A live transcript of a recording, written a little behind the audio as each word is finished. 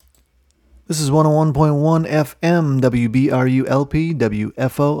This is 101.1 FM WBRU-LP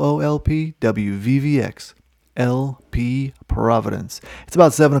WFOO-LP WVVX LP Providence. It's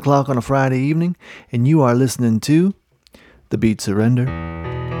about 7 o'clock on a Friday evening, and you are listening to The Beat Surrender.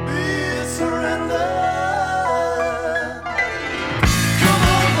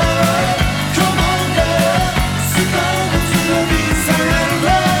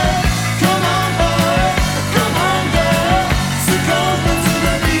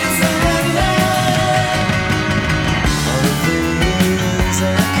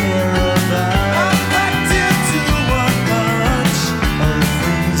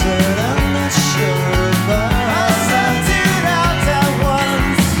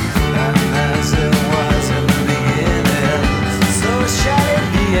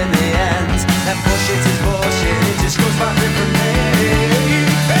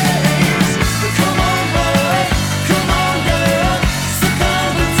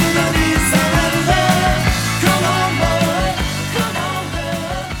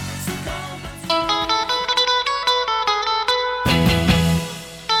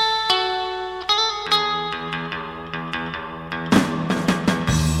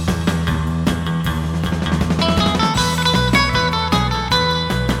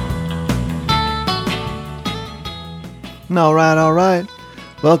 All right.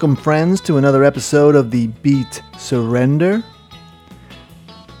 Welcome, friends, to another episode of the Beat Surrender.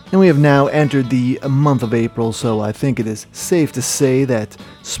 And we have now entered the month of April, so I think it is safe to say that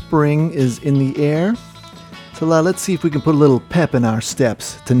spring is in the air. So let's see if we can put a little pep in our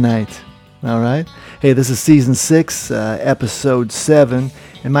steps tonight. All right? Hey, this is Season 6, Episode 7,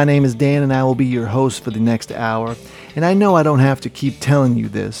 and my name is Dan, and I will be your host for the next hour. And I know I don't have to keep telling you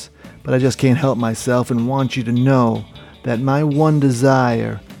this, but I just can't help myself and want you to know that my one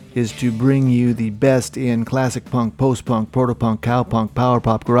desire is to bring you the best in classic punk, post-punk, proto-punk, cowpunk, power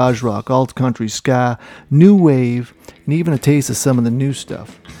pop, garage rock, alt country, ska, new wave, and even a taste of some of the new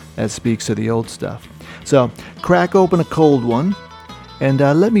stuff that speaks to the old stuff. So crack open a cold one and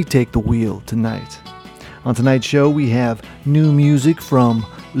let me take the wheel tonight. On tonight's show we have new music from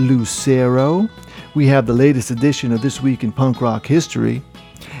Lucero, we have the latest edition of This Week in Punk Rock History,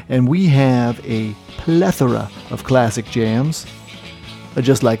 and we have a plethora of classic jams,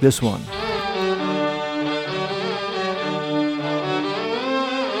 just like this one.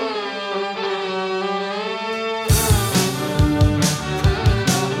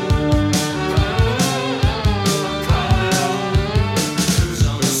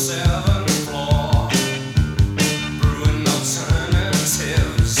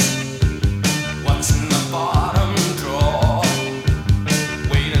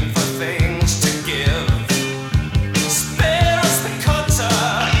 Spare us the cutter.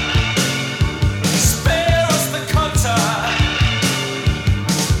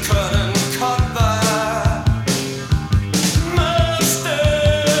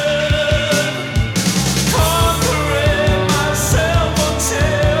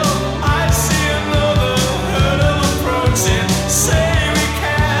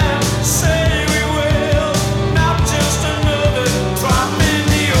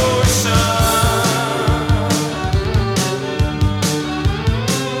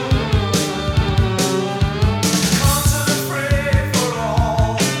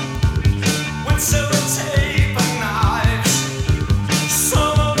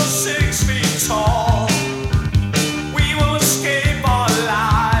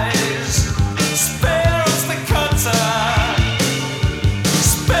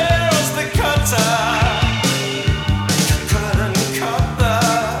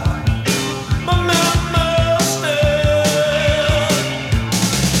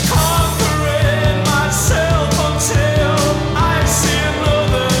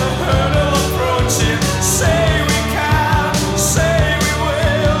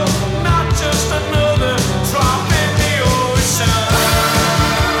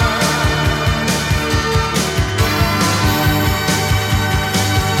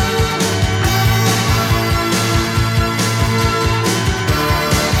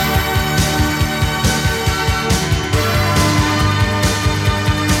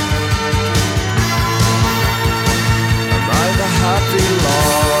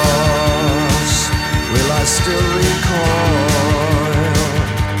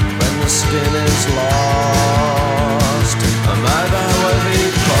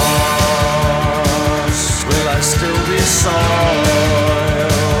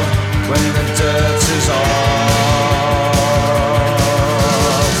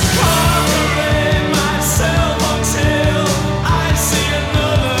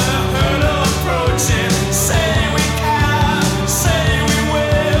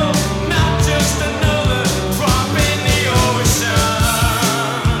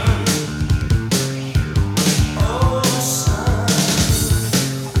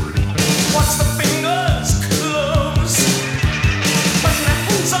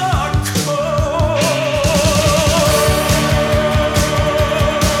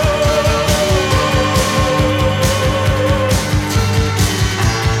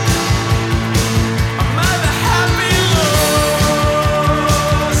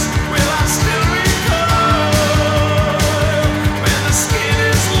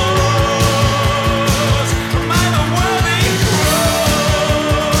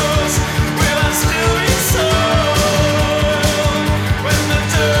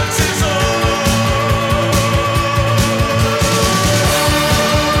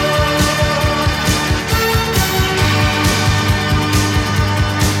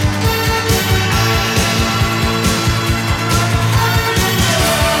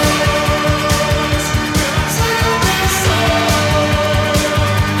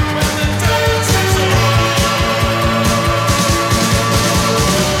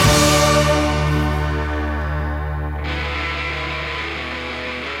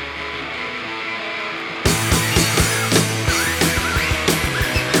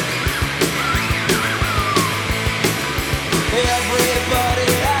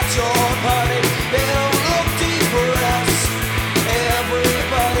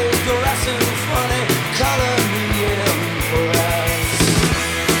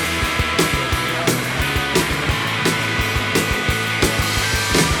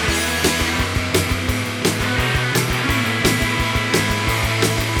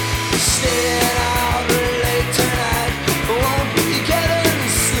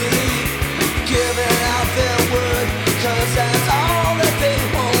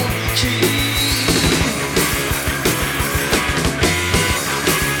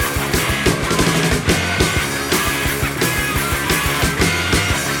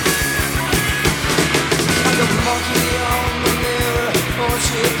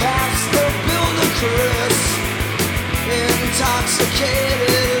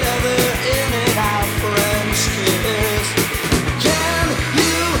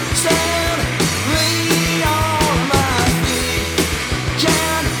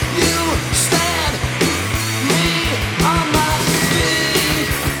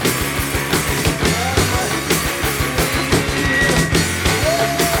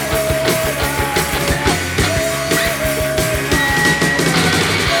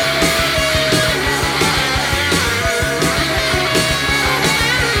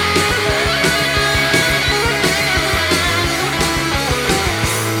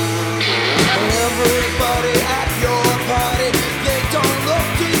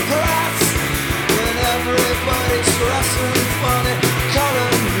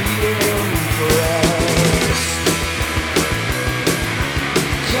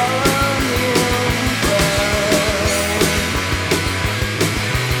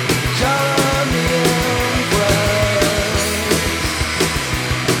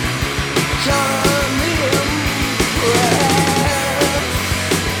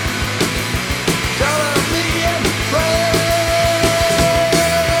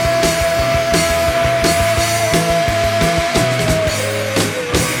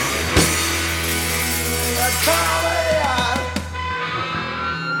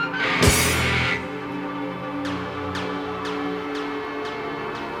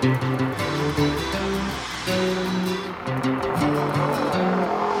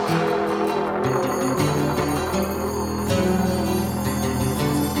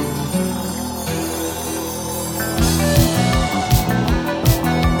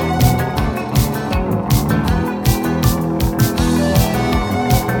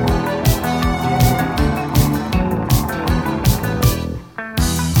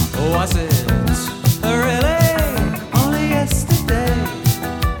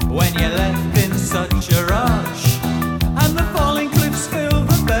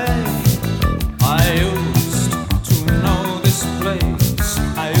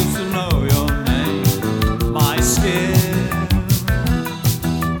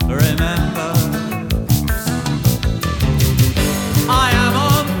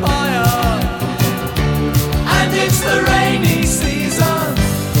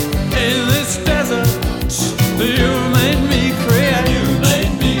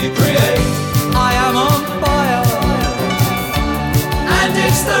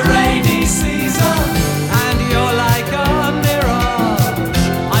 it's the rainy season, and you're like a mirror.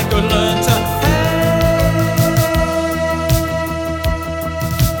 I could learn to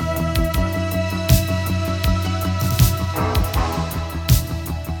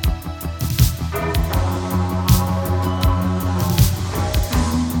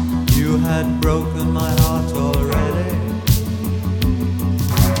You had broken my heart already.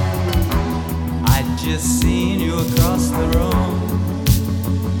 I'd just seen you across the room.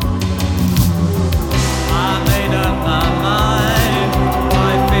 I made up my mind,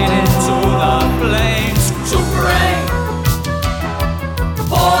 I fade into the flames. To pray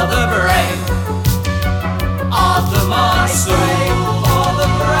for the brain of the monsoon, for the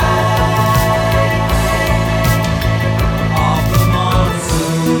brain of the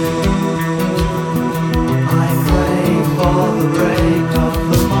monsoon. I pray for the break of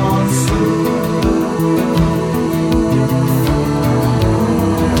the monsoon.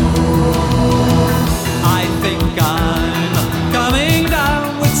 I think I'm coming down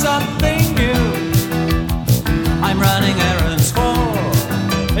with something new. I'm running errands for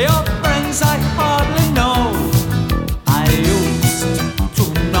your friends I hardly know. I used to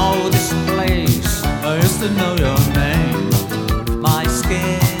know this place, I used to know your name. My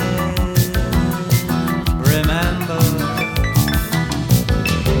skin, remember,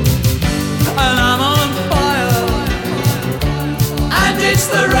 and I'm on fire, and it's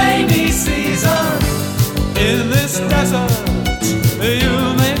the rainy season. In this desert, you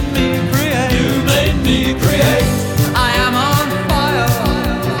made me create. You made me create. I am on fire,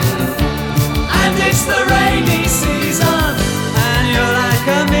 and it's the rainy season, and you're like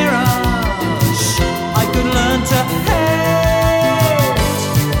a mirage. I could learn to hate.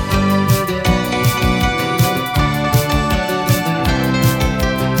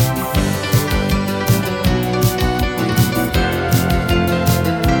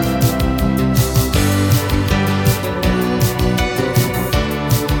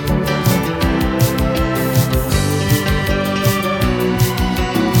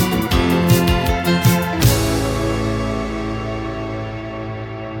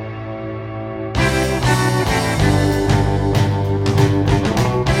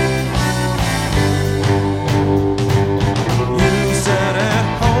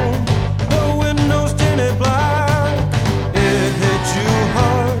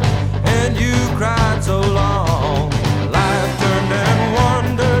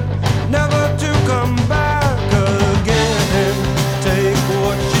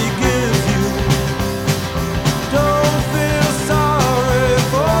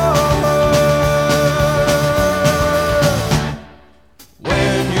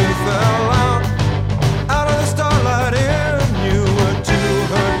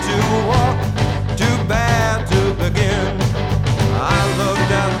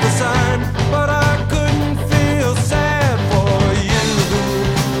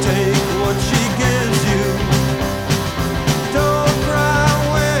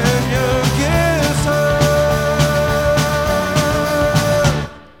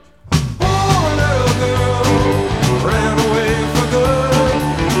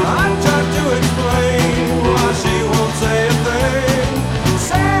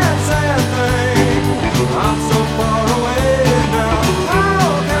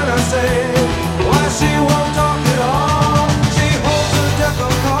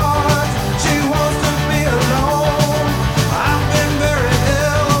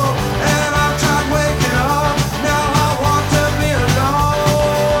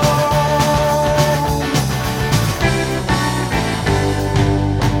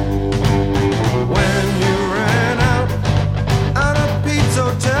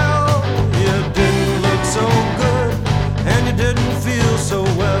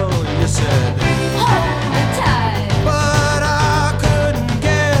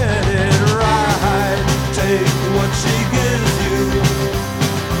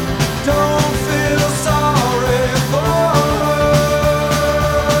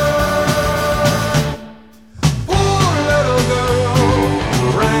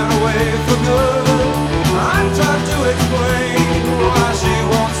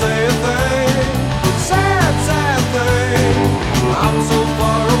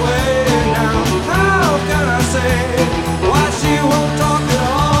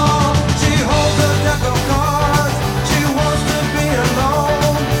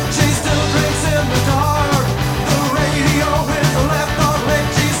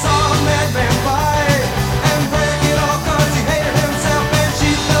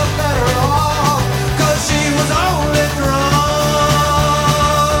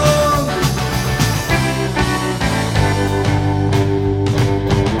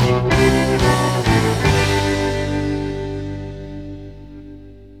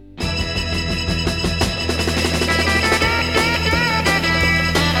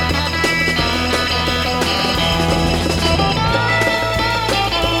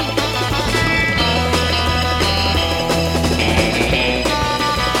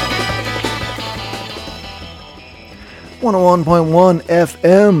 101.1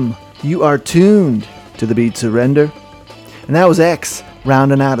 FM. You are tuned to the Beat Surrender. And that was X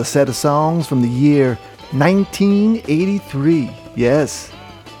rounding out a set of songs from the year 1983. Yes,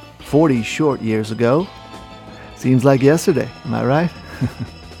 40 short years ago. Seems like yesterday, am I right?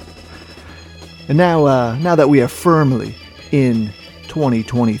 And now that we are firmly in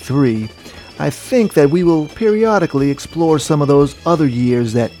 2023, I think that we will periodically explore some of those other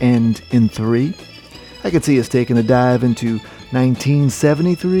years that end in 3. I could see us taking a dive into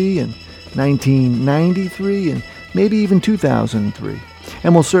 1973 and 1993 and maybe even 2003.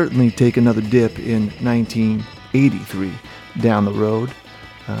 And we'll certainly take another dip in 1983 down the road.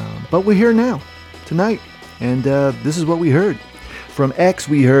 But we're here now, tonight, and this is what we heard. From X,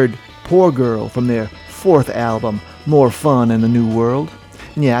 we heard Poor Girl from their 4th album, More Fun in the New World.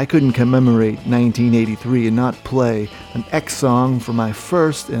 And yeah, I couldn't commemorate 1983 and not play an X song from my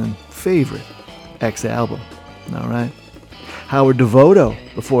first and favorite X album. All right. Howard Devoto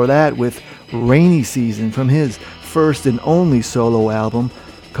before that with Rainy Season from his first and only solo album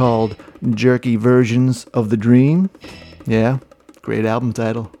called Jerky Versions of the Dream. Yeah, great album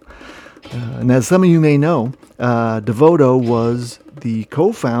title. And as some of you may know, Devoto was the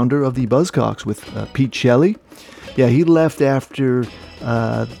co-founder of the Buzzcocks with Pete Shelley. Yeah, he left after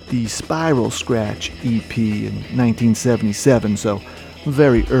the Spiral Scratch EP in 1977, so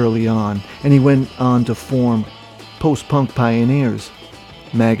very early on. And he went on to form Post-Punk Pioneers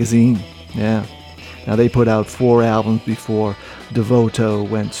magazine. Yeah. Now they put out 4 albums before Devoto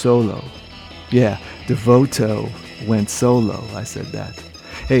went solo. Yeah, Devoto went solo. I said that.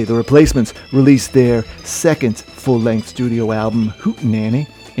 Hey, the Replacements released their 2nd full-length studio album, Hootenanny,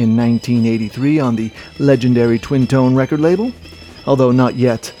 in 1983 on the legendary Twin Tone record label, although not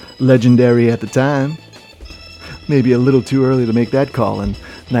yet legendary at the time. Maybe a little too early to make that call in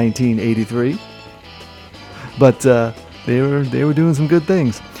 1983. But they were doing some good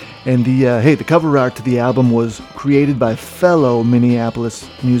things. And the cover art to the album was created by fellow Minneapolis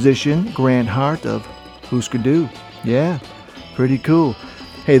musician Grant Hart of Husker Du. Yeah, pretty cool.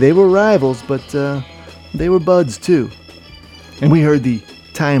 Hey, they were rivals, but they were buds too. And we heard the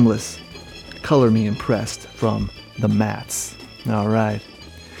timeless Color Me Impressed from the Mats. All right.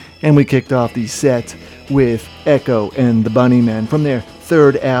 And we kicked off the set with Echo and the Bunnymen from their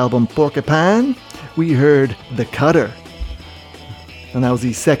 3rd album, Porcupine. We heard The Cutter. And that was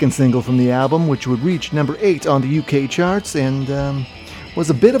the 2nd single from the album, which would reach number 8 on the UK charts and was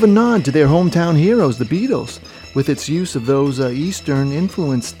a bit of a nod to their hometown heroes, the Beatles, with its use of those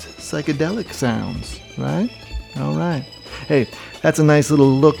Eastern-influenced psychedelic sounds, right? All right. Hey, that's a nice little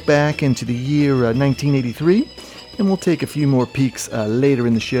look back into the year 1983, and we'll take a few more peeks later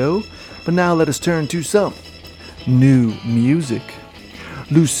in the show. But now let us turn to some new music.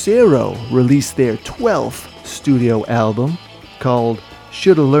 Lucero released their 12th studio album called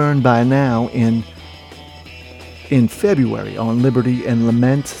Shoulda Learned By Now in February on Liberty and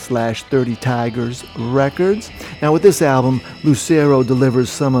Lament /30 Tigers Records. Now with this album, Lucero delivers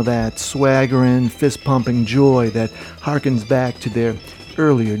some of that swaggering, fist-pumping joy that harkens back to their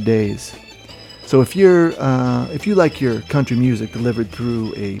earlier days. So if you like your country music delivered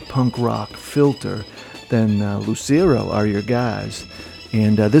through a punk rock filter, then Lucero are your guys,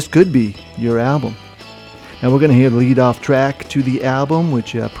 and this could be your album. Now we're going to hear the lead-off track to the album,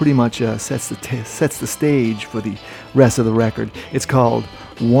 which pretty much sets the stage for the rest of the record. It's called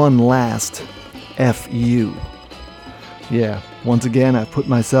One Last F.U. Yeah, once again, I put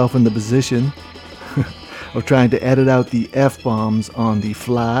myself in the position of trying to edit out the F-bombs on the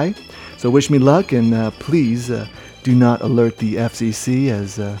fly. So wish me luck, and please do not alert the FCC,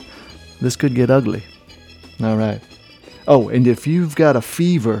 as this could get ugly. All right. Oh, and if you've got a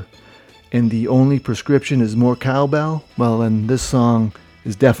fever and the only prescription is more cowbell, well, then this song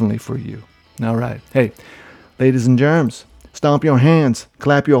is definitely for you. All right. Hey, ladies and germs, stomp your hands,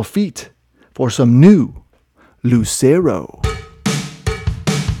 clap your feet for some new Lucero.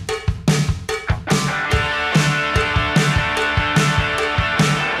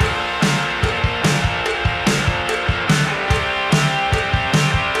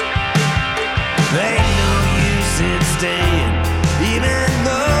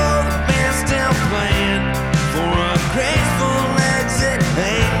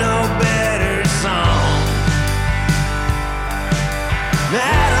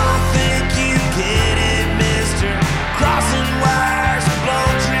 I don't think you get it, mister. Crossing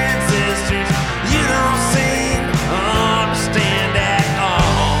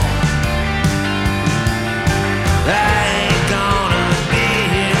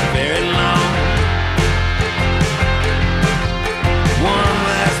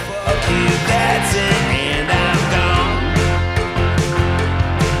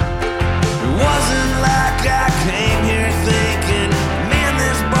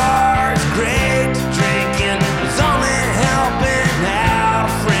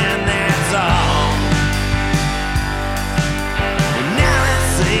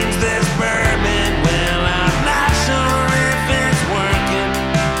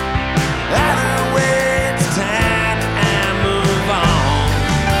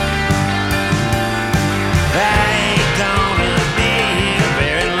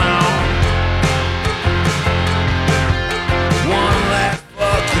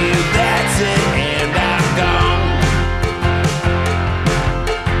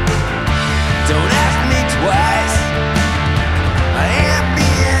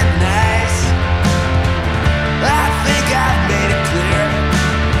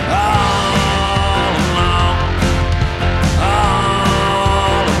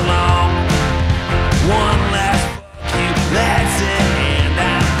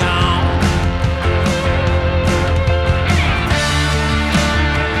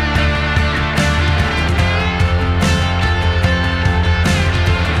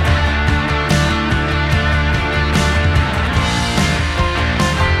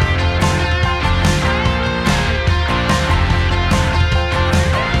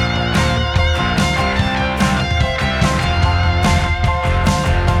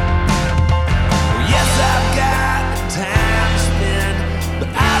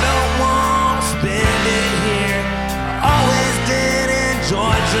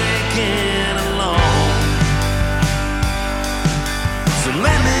drinking alone. So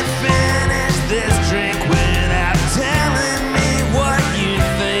let me finish this drink without telling me what you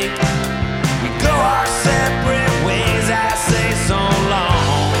think. We go our separate ways, I say so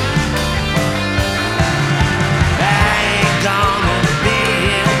long. I ain't gonna be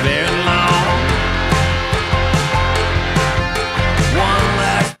here very long. One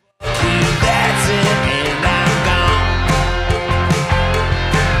last fuck you, that's it, and I'm gone.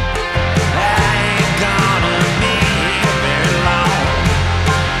 I ain't gonna be here very long.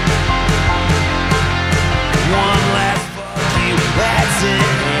 One last fuck you, that's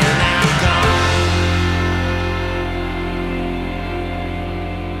it, and I'm gone.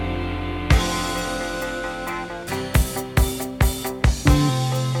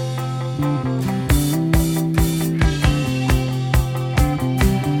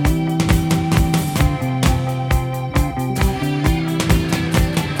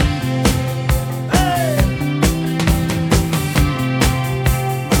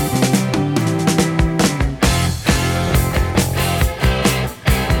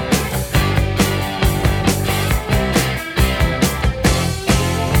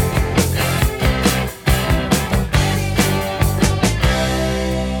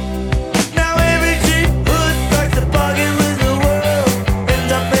 Now every cheap hood strikes a bargain with the world.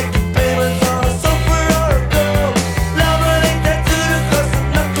 Ends up making payments on a sofa or a girl. Lover ain't tattooed across the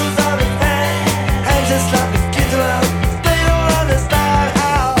knuckles of his hand. Hands just like his kids around. They don't understand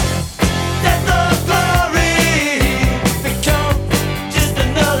how death or glory become just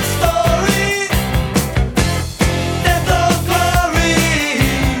another story. Death or glory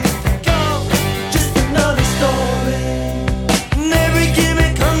become just another story. And every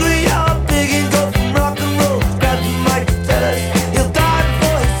gimmick hungry, how big and go from rock and roll. Grab the mic to tell us he'll die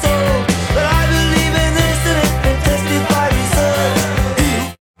for his soul. But I believe in this and it's been tested by research. He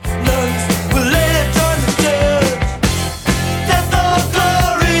who nuns will later join the church. Death or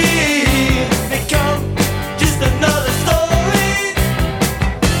glory become just another story.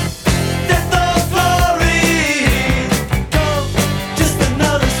 Death or glory become just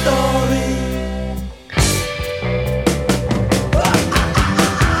another story.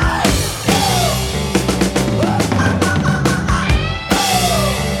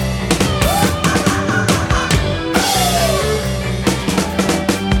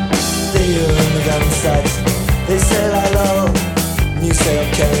 They are in the gun sights. They say lie low, and you say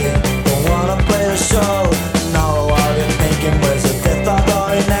okay. Don't wanna play the show. Now I've been thinking, where's the death or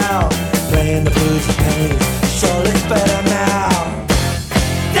glory now? Playing the blues and pennies, sure it's better now.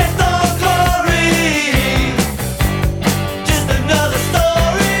 Death or glory, just another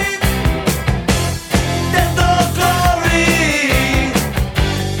story. Death or glory,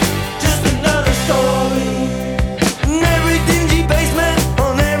 just another story. In every dingy basement,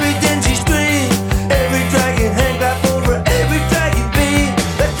 on every dingy street, every dragging hand clap over every dragging beat.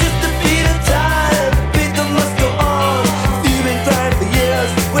 That's just the beat of time, the beat that must go on. If you've been crying for years,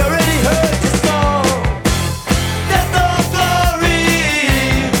 we already heard your song. Death or glory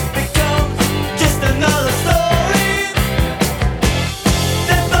becomes just another story.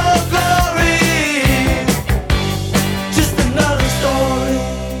 Death or glory, just another story.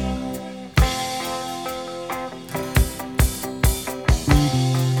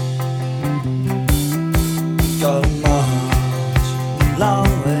 Gotta march a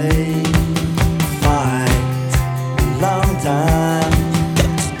long way, fight a long time.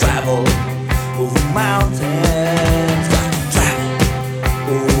 Got to travel over mountains, got to travel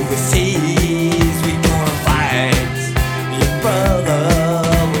overseas. We gonna fight your brother,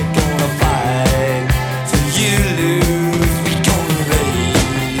 we gonna fight till you lose. We gonna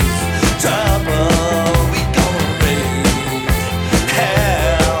raise trouble, we gonna raise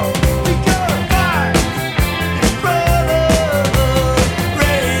hell. We gonna fight your brother.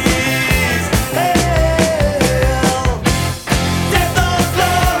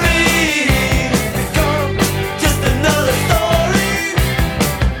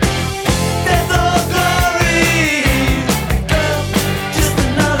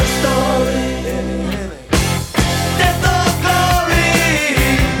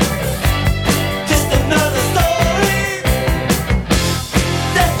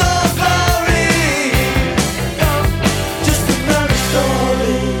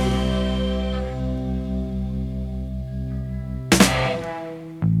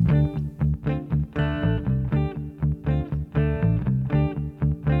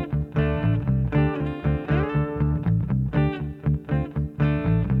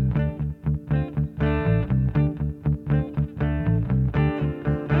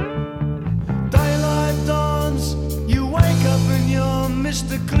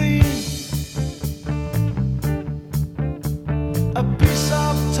 Clean. A piece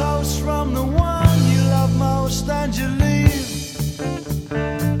of toast from the one you love most and you leave.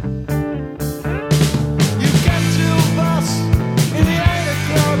 You get your bus in the 8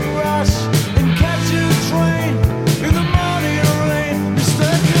 o'clock rush and catch your train in the morning rain. Mr.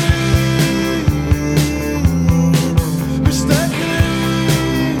 Clean, Mr. Clean.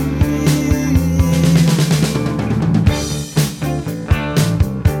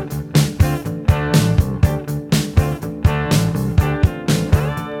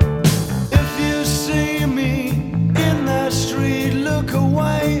 If you see me in the street, look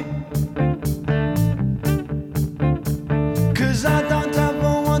away, 'cause I don't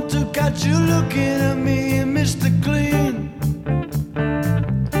ever want to catch you looking at me, Mr. Clean.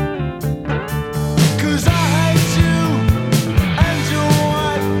 'Cause I hate you and your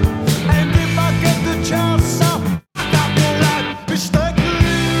wife, and if I get the chance, I'll fuck up your life, Mr.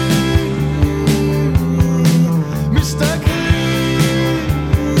 Clean, Mr. Clean.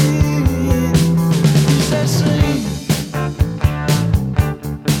 Possessing.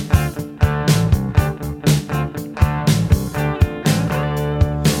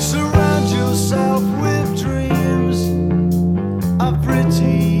 Surround yourself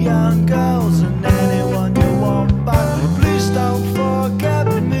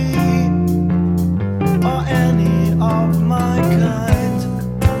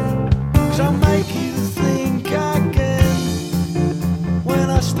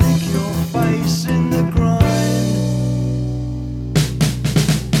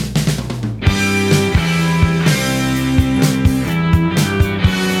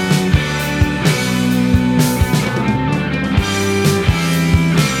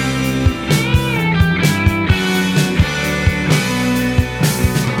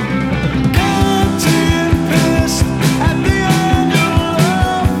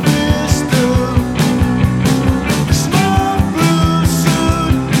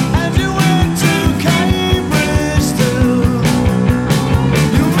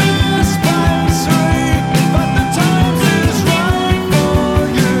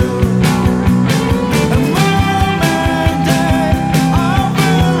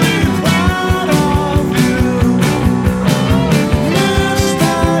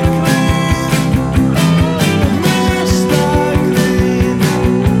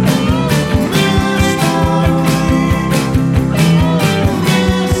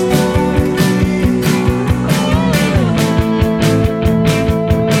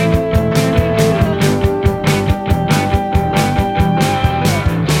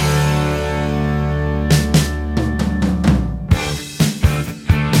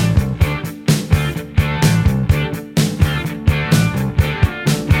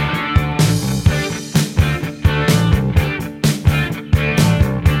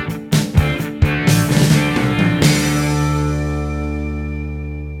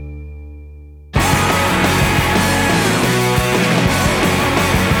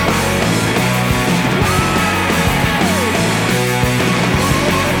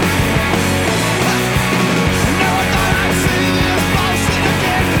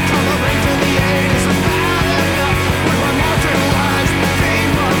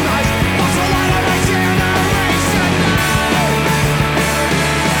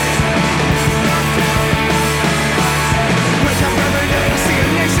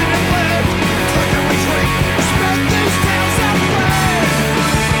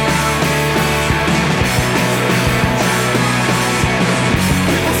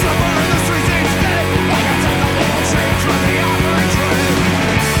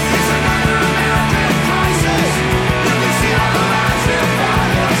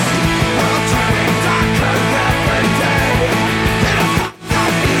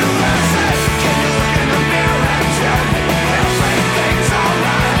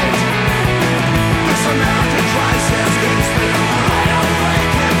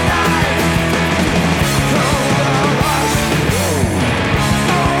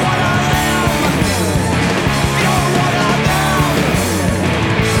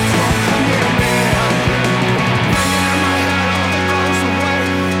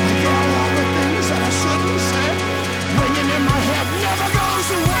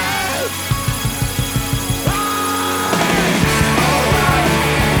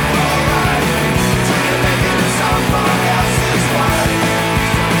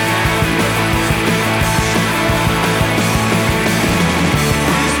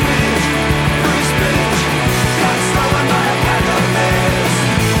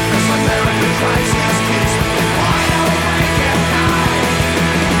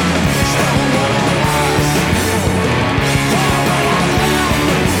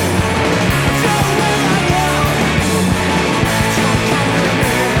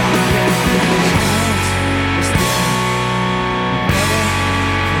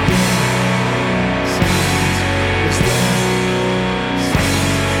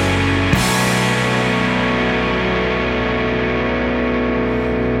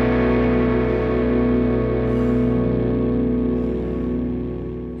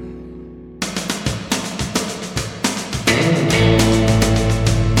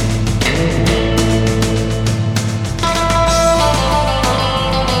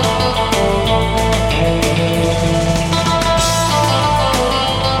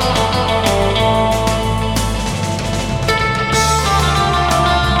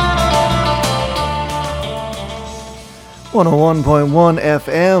 101.1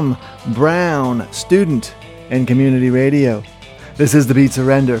 FM, Brown, Student, and Community Radio. This is The Beat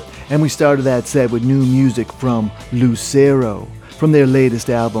Surrender, and we started that set with new music from Lucero. From their latest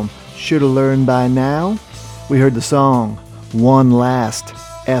album, Shoulda Learned By Now, we heard the song, One Last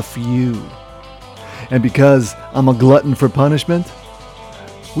F.U. And because I'm a glutton for punishment,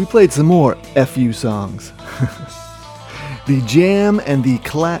 we played some more F.U. songs. The Jam and the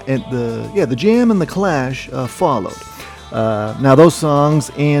Jam and the Clash followed. Now those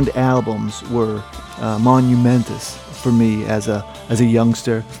songs and albums were monumentous for me as a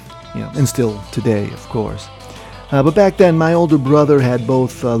youngster, and still today, of course. But back then, my older brother had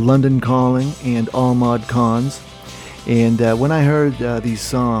both London Calling and All Mod Cons, and when I heard these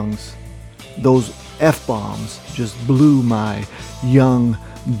songs, those F-bombs just blew my young,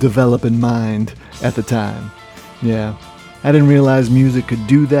 developing mind at the time. Yeah, I didn't realize music could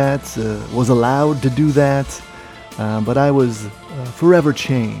do that, was allowed to do that. But I was forever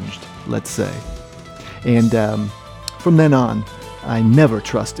changed, let's say. And from then on, I never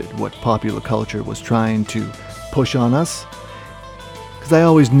trusted what popular culture was trying to push on us, because I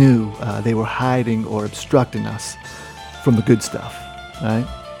always knew they were hiding or obstructing us from the good stuff, right?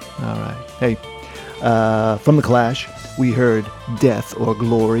 All right. Hey, from The Clash, we heard Death or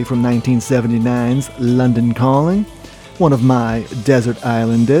Glory from 1979's London Calling, one of my Desert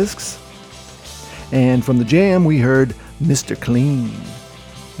Island discs. And from the Jam, we heard Mr. Clean.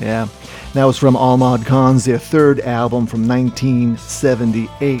 Yeah, that was from All Mod Cons, their third album from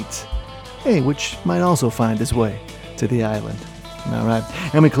 1978. Hey, which might also find its way to the island. All right,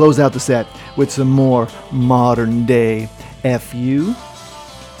 and we close out the set with some more modern day F.U.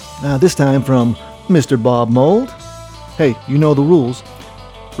 This time from Mr. Bob Mould. Hey, you know the rules.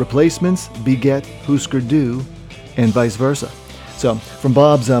 Replacements beget Husker Du, and vice versa. So, from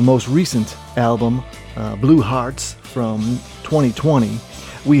Bob's most recent album, Blue Hearts from 2020,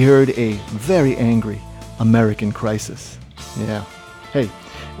 we heard a very angry American Crisis. Yeah. Hey,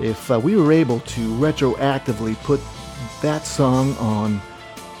 if we were able to retroactively put that song on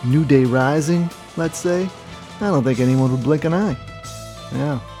New Day Rising, let's say, I don't think anyone would blink an eye.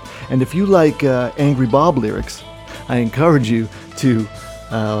 Yeah. And if you like Angry Bob lyrics, I encourage you to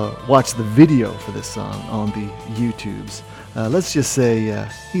watch the video for this song on the YouTubes. Let's just say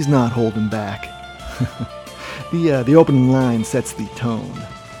he's not holding back. The opening line sets the tone.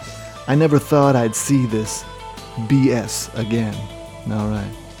 I never thought I'd see this BS again. All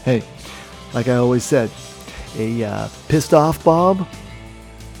right. Hey, like I always said, a pissed off Bob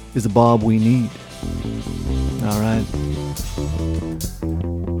is a Bob we need. All right.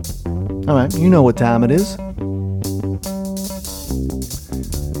 All right, you know what time it is.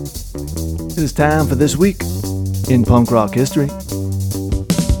 It is time for This Week in Punk Rock History.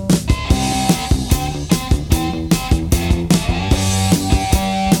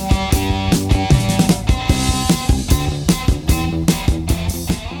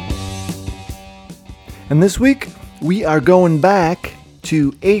 And this week, we are going back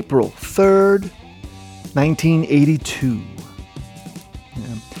to April 3rd, 1982.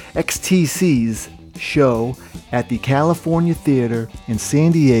 XTC's show at the California Theater in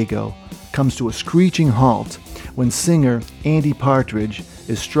San Diego comes to a screeching halt when singer Andy Partridge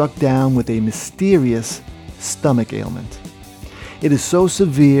is struck down with a mysterious stomach ailment. It is so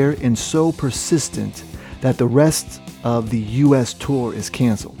severe and so persistent that the rest of the U.S. tour is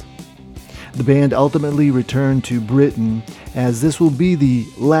canceled. The band ultimately returned to Britain, as this will be the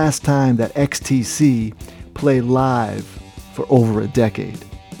last time that XTC play live for over a decade.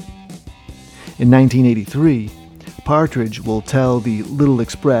 In 1983, Partridge will tell the Little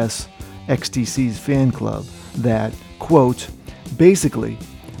Express, XTC's fan club, that, quote, basically,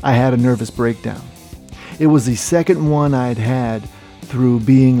 I had a nervous breakdown. It was the second one I'd had through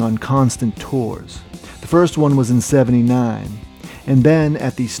being on constant tours. The first one was in 79, and then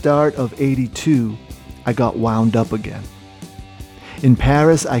at the start of 82, I got wound up again. In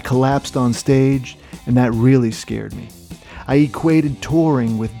Paris, I collapsed on stage, and that really scared me. I equated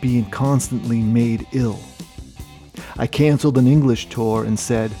touring with being constantly made ill. I canceled an English tour and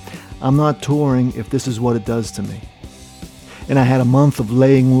said, I'm not touring if this is what it does to me. And I had a month of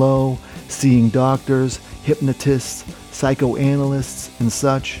laying low, seeing doctors, hypnotists, psychoanalysts, and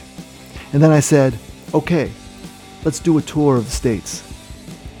such. And then I said, okay, let's do a tour of the States.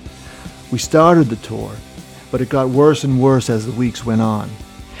 We started the tour, but it got worse and worse as the weeks went on.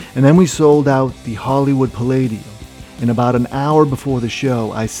 And then we sold out the Hollywood Palladium. And about an hour before the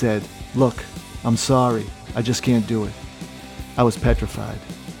show, I said, look, I'm sorry, I just can't do it. I was petrified.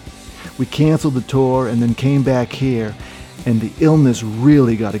 We canceled the tour and then came back here, and the illness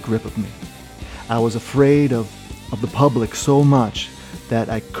really got a grip of me. I was afraid of of the public so much that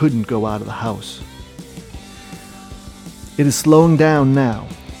I couldn't go out of the house. It is slowing down now,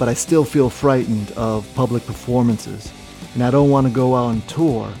 but I still feel frightened of public performances, and I don't want to go out on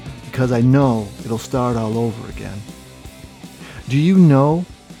tour because I know it'll start all over again. Do you know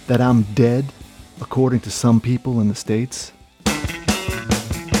that I'm dead, according to some people in the States?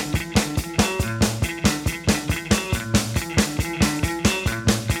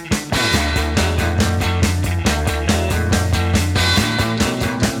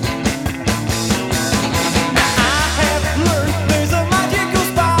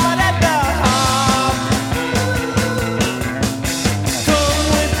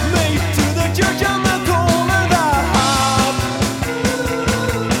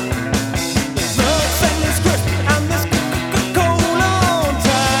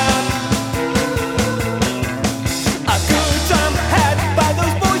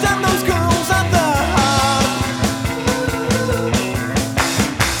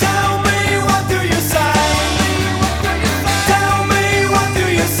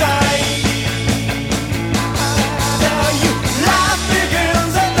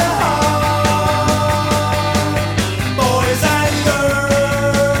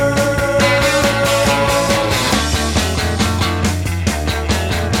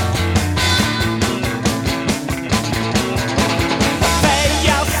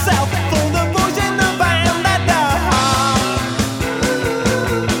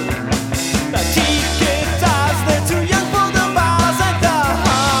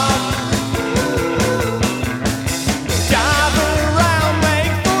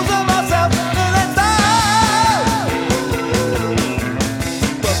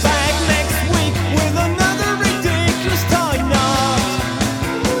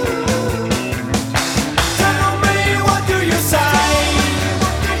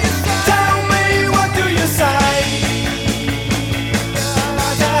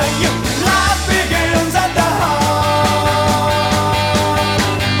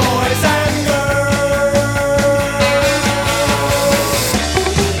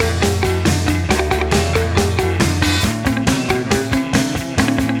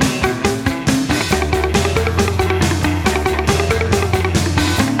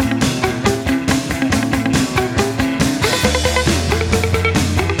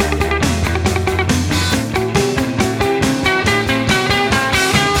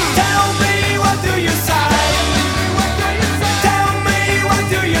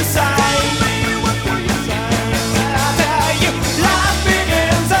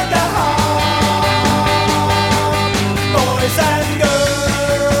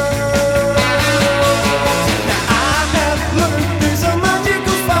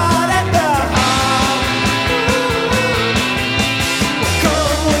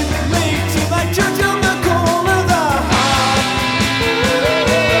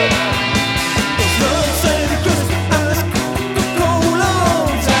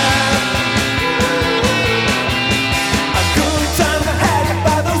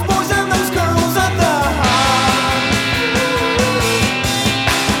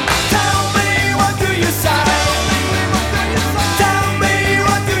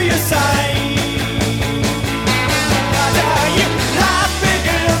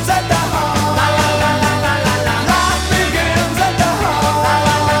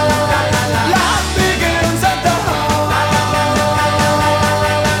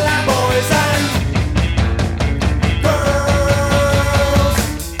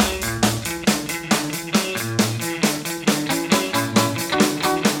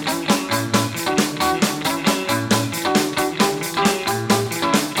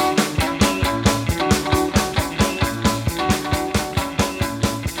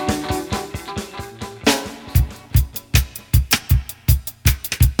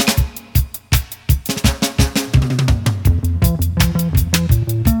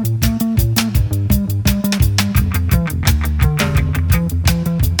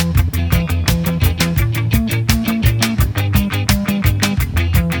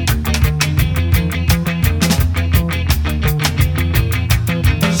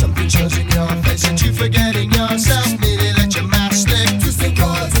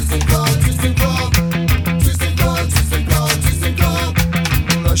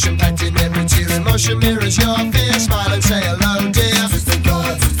 Emotion mirrors your fear. Smile and say hello, dear. Twist and claw,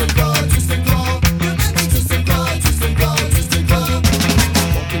 twist and claw, twist and claw. Twist and claw, twist and claw, twist and claw.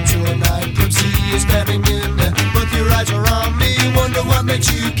 Walk into a nightclub, see you staring in there. Both your eyes are on me. Wonder what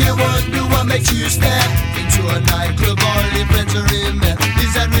makes you care. Wonder what makes you stare. Into a nightclub, all your friends are in there.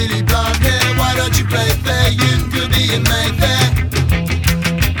 Is that really blonde hair? Why don't you play fair? You could be in Mayfair.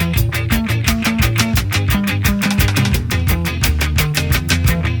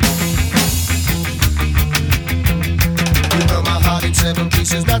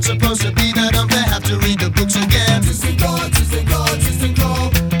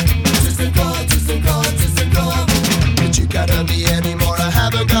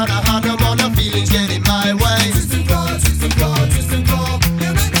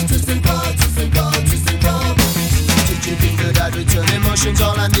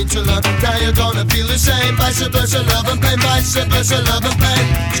 need to learn. Now you're gonna feel the same. Vice versa, love and pain. Vice versa, love and pain.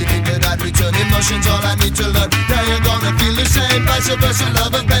 She think that I'd return emotions, all I need to learn. Now you're gonna feel the same. Vice versa,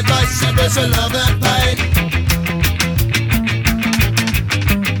 love and pain. Vice versa, love and pain.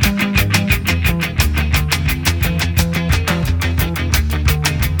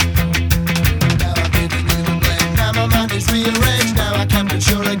 Rearranged, now I can't be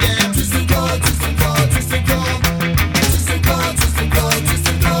sure again. Twist and go, twist and go, twist and go. Twist and go, twist and go, twist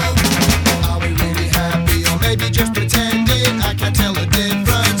and go. Are we really happy or maybe just pretending? I can't tell the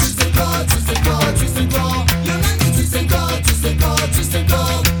difference. Twist and go, twist and go, twist and go. You make me twist and go, twist and go, twist and go.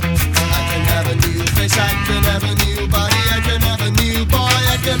 I can have a new face, I can have a new body, I can have a new boy,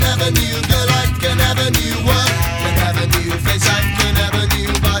 I can have a new girl, I can have a new world. Can have a new face, I can have a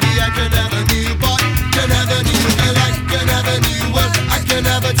new body, I can have a new boy, can have a new girl, I can have a new world. I can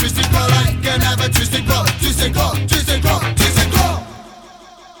have a twisted claw, I can have a twisted claw, twisted claw, twisted claw, twisted claw.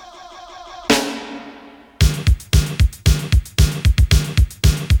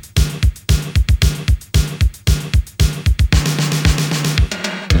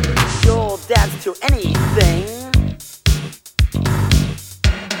 You'll dance to anything.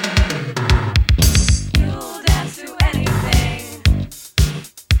 You'll dance to anything.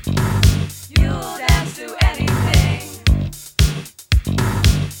 You'll dance to anything.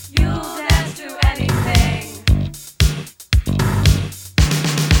 You'll dance to anything.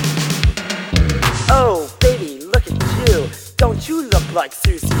 Oh, baby, look at you. Don't you look like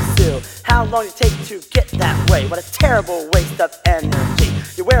Susie Sue? How long did it take to get that way? What a terrible waste of energy.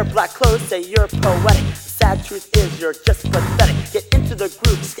 You wear black clothes, say you're poetic. The sad truth is you're just pathetic. Get into the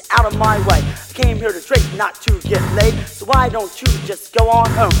groove, just get out of my way. I came here to drink, not to get laid. So why don't you just go on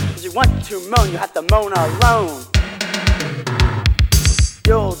home? Cause you want to moan, you have to moan alone.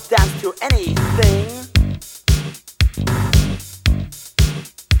 You'll dance to anything.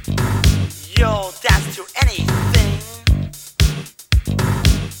 You'll dance to anything.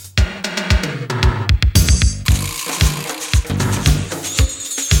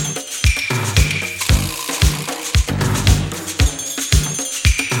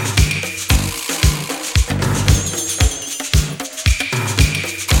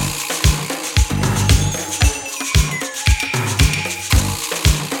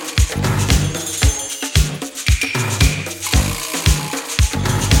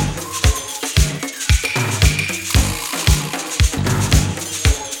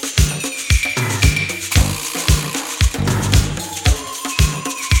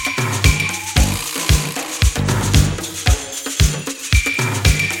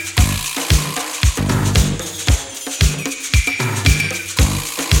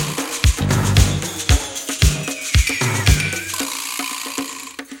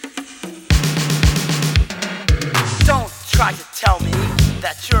 Try to tell me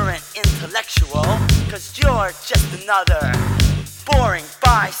that you're an intellectual, cause you're just another boring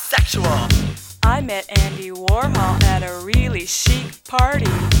bisexual. I met Andy Warhol at a really chic party.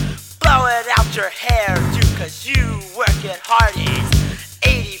 Blow it out your hair, dude, cause you work at Hardee's.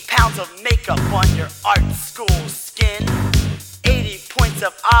 80 pounds of makeup on your art school skin. 80 points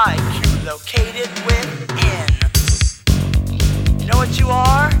of IQ located within. You know what you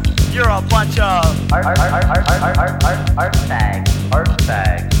are? You're a bunch of art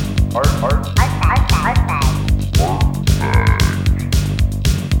bag.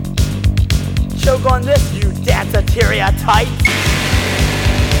 Choke on this, you danceteria type.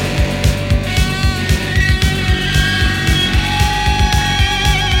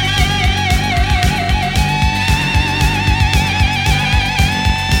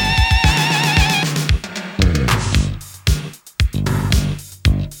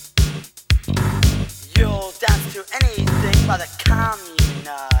 You'll dance to anything by the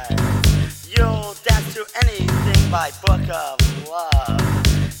communists. You'll dance to anything by Book of Love.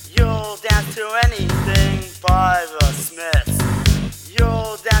 You'll dance to anything by the Smiths.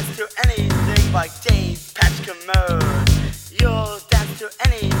 You'll dance to anything by Dave Patch Commode. You'll dance to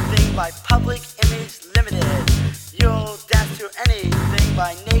anything by Public Image Limited. You'll dance to anything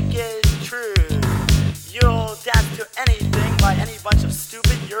by Naked Truth. You'll dance to anything by any bunch of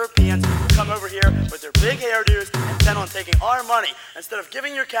stupid Europeans who come over here with their big hairdos and intend on taking our money instead of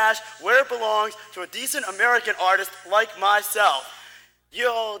giving your cash where it belongs to a decent American artist like myself.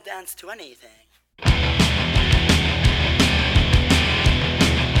 You'll dance to anything.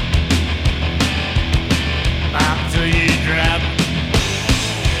 Bop till you drop.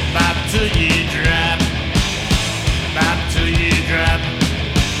 Bop till you drop. Bop till you drop.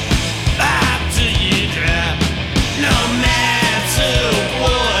 Bop till you drop. No matter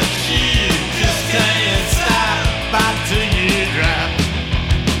what, you just can't stop. Bop till you drop.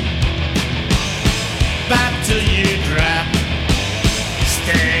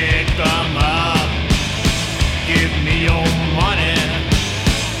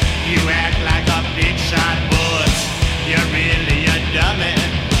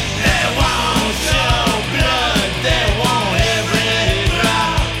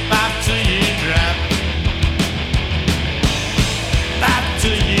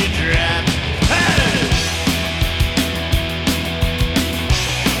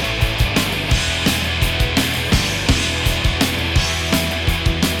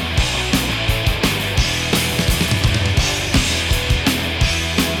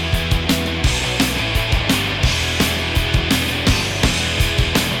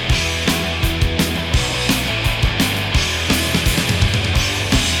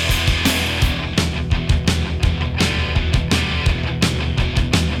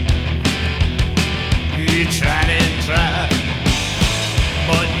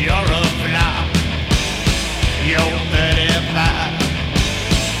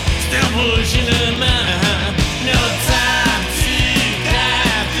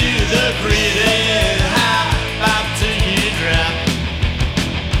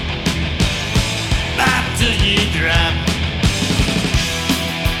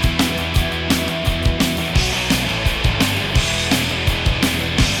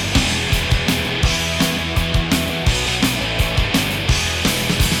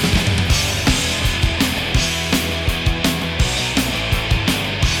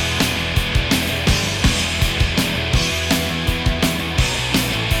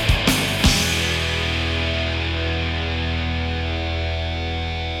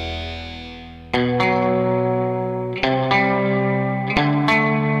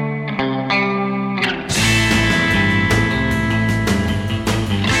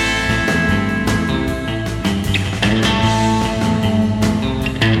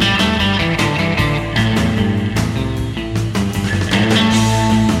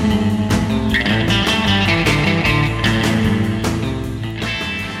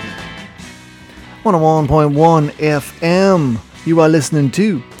 101.1 FM. You are listening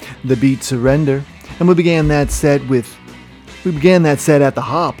to The Beat Surrender, and we began that set at the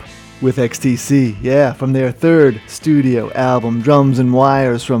Hop with XTC, yeah, from their third studio album, Drums and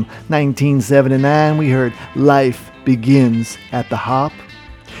Wires, from 1979. We heard Life Begins at the Hop,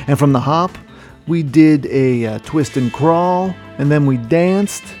 and from the Hop, we did a twist and crawl, and then we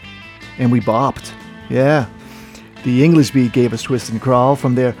danced, and we bopped, yeah. The English Beat gave us Twist and Crawl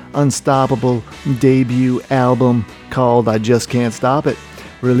from their unstoppable debut album called I Just Can't Stop It,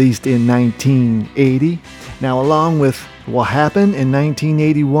 released in 1980. Now, along with What Happened in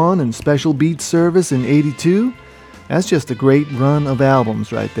 1981 and Special Beat Service in 82, that's just a great run of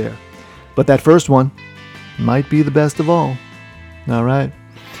albums right there. But that first one might be the best of all. All right.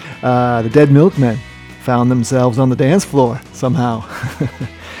 The Dead Milkmen found themselves on the dance floor somehow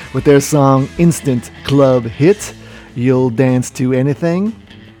with their song Instant Club Hit, You'll Dance to Anything.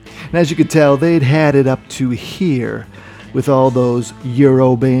 And as you could tell, they'd had it up to here with all those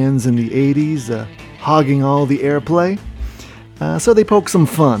Euro bands in the 80s hogging all the airplay. So they poked some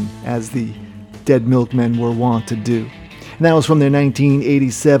fun, as the Dead Milkmen were wont to do. And that was from their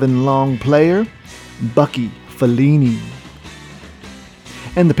 1987 long player, Bucky Fellini.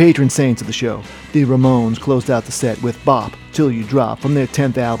 And the patron saints of the show, the Ramones, closed out the set with Bop Till You Drop from their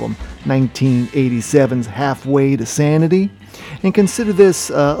 10th album, 1987's Halfway to Sanity. And consider this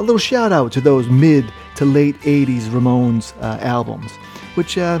a little shout out to those mid to late 80s Ramones albums,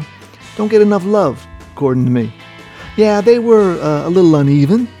 which don't get enough love, according to me. Yeah, they were a little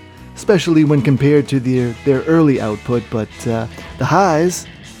uneven, especially when compared to their early output, but the highs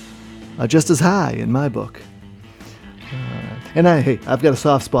are just as high in my book. And I've got a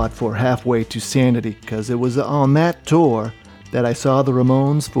soft spot for Halfway to Sanity, because it was on that tour that I saw the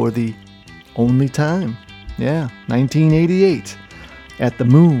Ramones for the only time. Yeah, 1988, at the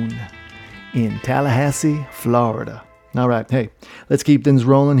Moon in Tallahassee, Florida. All right, hey, let's keep things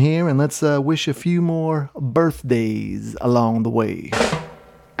rolling here, and let's wish a few more birthdays along the way.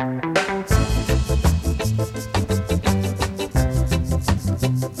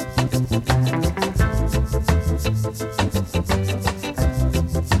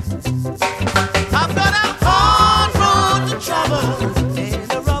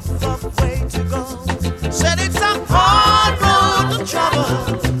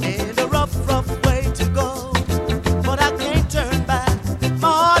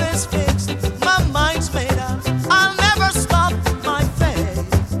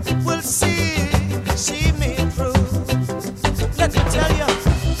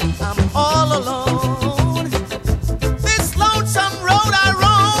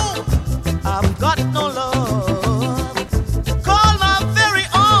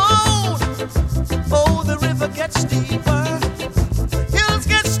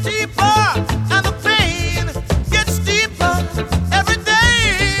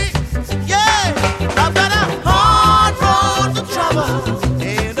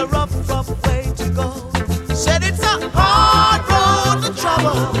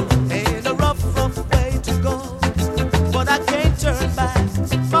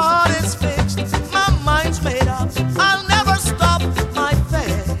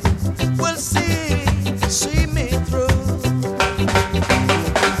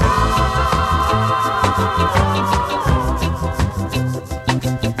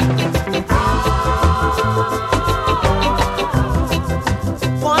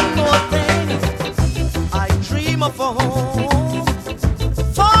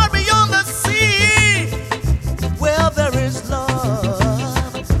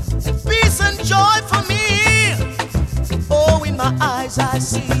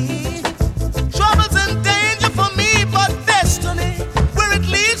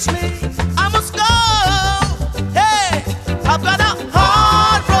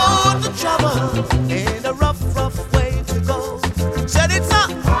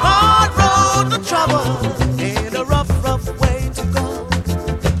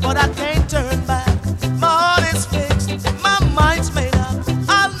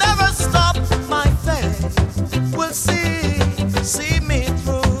 See me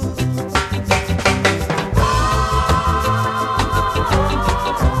through.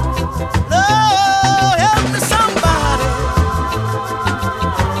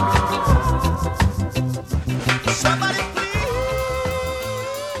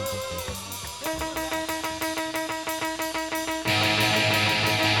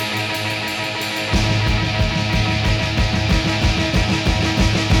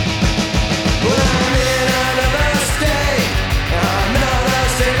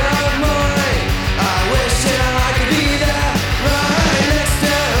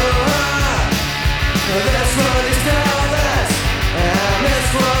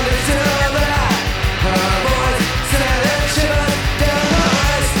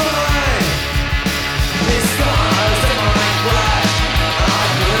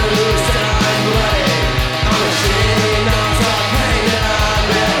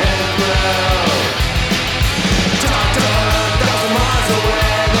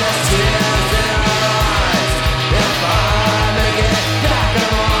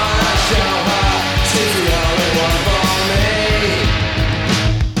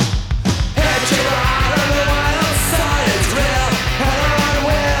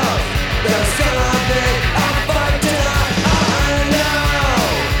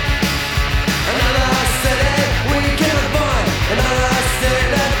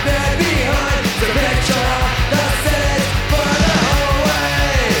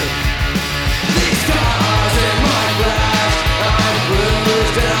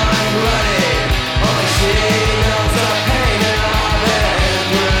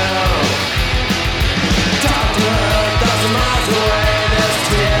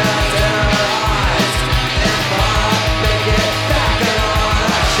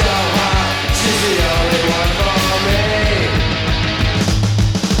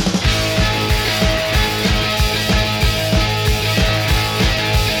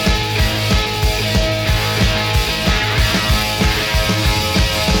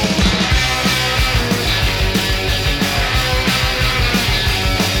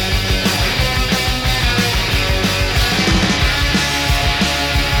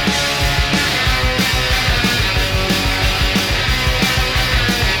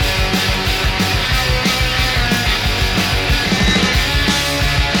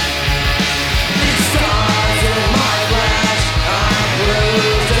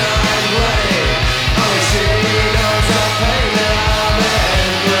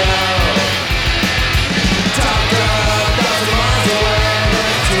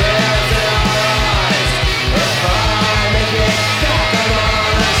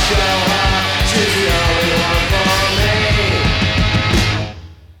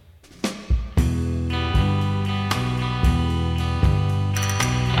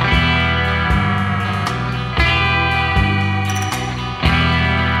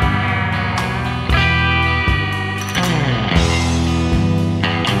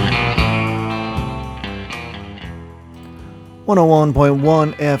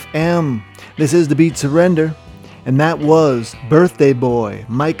 101.1 FM. This is the Beat Surrender, and that was Birthday Boy,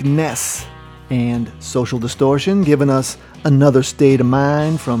 Mike Ness, and Social Distortion, giving us Another State of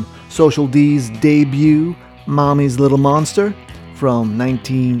Mind from Social D's debut, Mommy's Little Monster, from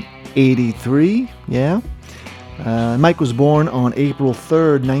 1983. Yeah. Mike was born on April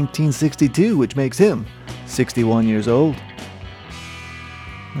 3rd, 1962, which makes him 61 years old.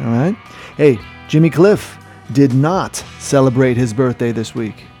 All right. Hey, Jimmy Cliff did not celebrate his birthday this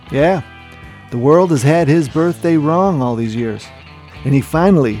week. Yeah, the world has had his birthday wrong all these years. And he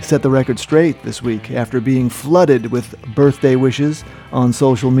finally set the record straight this week after being flooded with birthday wishes on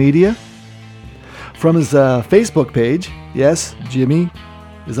social media. From his Facebook page, yes, Jimmy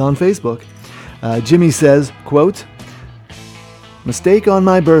is on Facebook. Jimmy says, quote, "Mistake on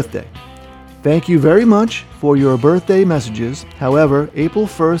my birthday. Thank you very much for your birthday messages. However, April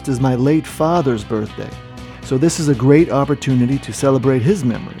 1st is my late father's birthday, so this is a great opportunity to celebrate his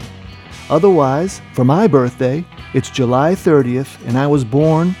memory. Otherwise, for my birthday, it's July 30th, and I was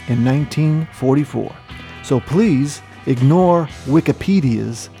born in 1944. So please ignore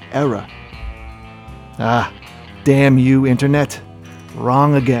Wikipedia's error." Ah, damn you, Internet.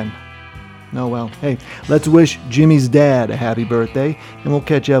 Wrong again. Oh well, hey, let's wish Jimmy's dad a happy birthday, and we'll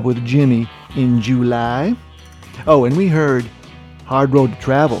catch up with Jimmy in July. Oh, and we heard Hard Road to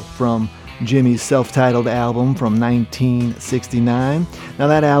Travel from Jimmy's self-titled album from 1969. Now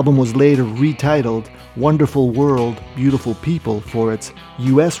that album was later retitled Wonderful World, Beautiful People for its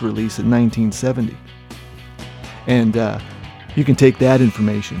US release in 1970. And you can take that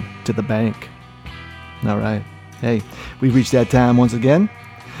information to the bank. All right. Hey, we've reached that time once again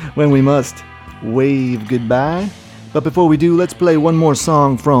when we must wave goodbye. But before we do, let's play one more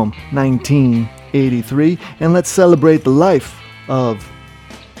song from 1983, and let's celebrate the life of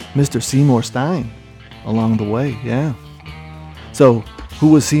Mr. Seymour Stein along the way, yeah. So, who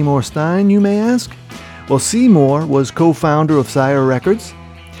was Seymour Stein, you may ask? Well, Seymour was co-founder of Sire Records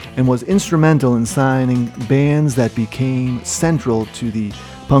and was instrumental in signing bands that became central to the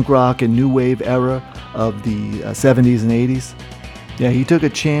punk rock and new wave era of the 70s and 80s. Yeah, he took a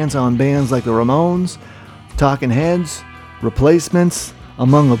chance on bands like the Ramones, Talking Heads, Replacements,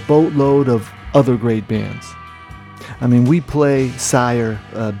 among a boatload of other great bands. I mean, we play Sire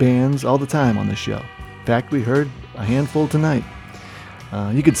bands all the time on the show. In fact, we heard a handful tonight.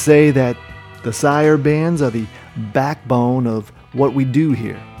 You could say that the Sire bands are the backbone of what we do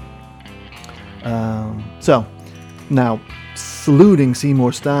here. So, now, saluting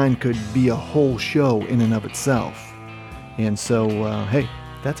Seymour Stein could be a whole show in and of itself. And so, hey,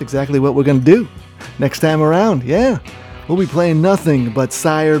 that's exactly what we're going to do next time around. Yeah, we'll be playing nothing but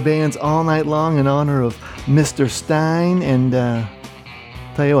Sire bands all night long in honor of Mr. Stein. And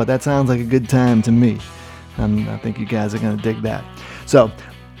tell you what, that sounds like a good time to me. And I think you guys are going to dig that. So,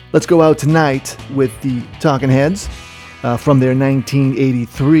 let's go out tonight with the Talking Heads from their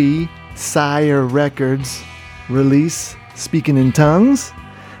 1983 Sire Records release, Speaking in Tongues.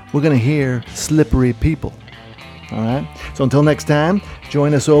 We're going to hear Slippery People. All right. So until next time,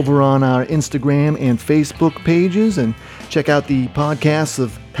 join us over on our Instagram and Facebook pages, and check out the podcasts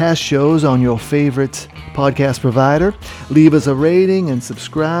of past shows on your favorite podcast provider. Leave us a rating and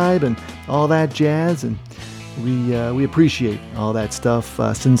subscribe and all that jazz, and we appreciate all that stuff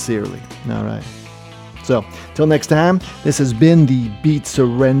sincerely. All right. So till next time, this has been the Beat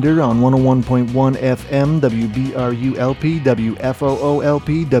Surrender on 101.1 FM WBRU-LP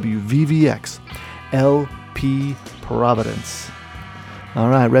WFOO-LP WVVX-LP Providence. All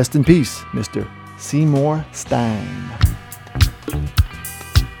right, rest in peace, Mr. Seymour Stein.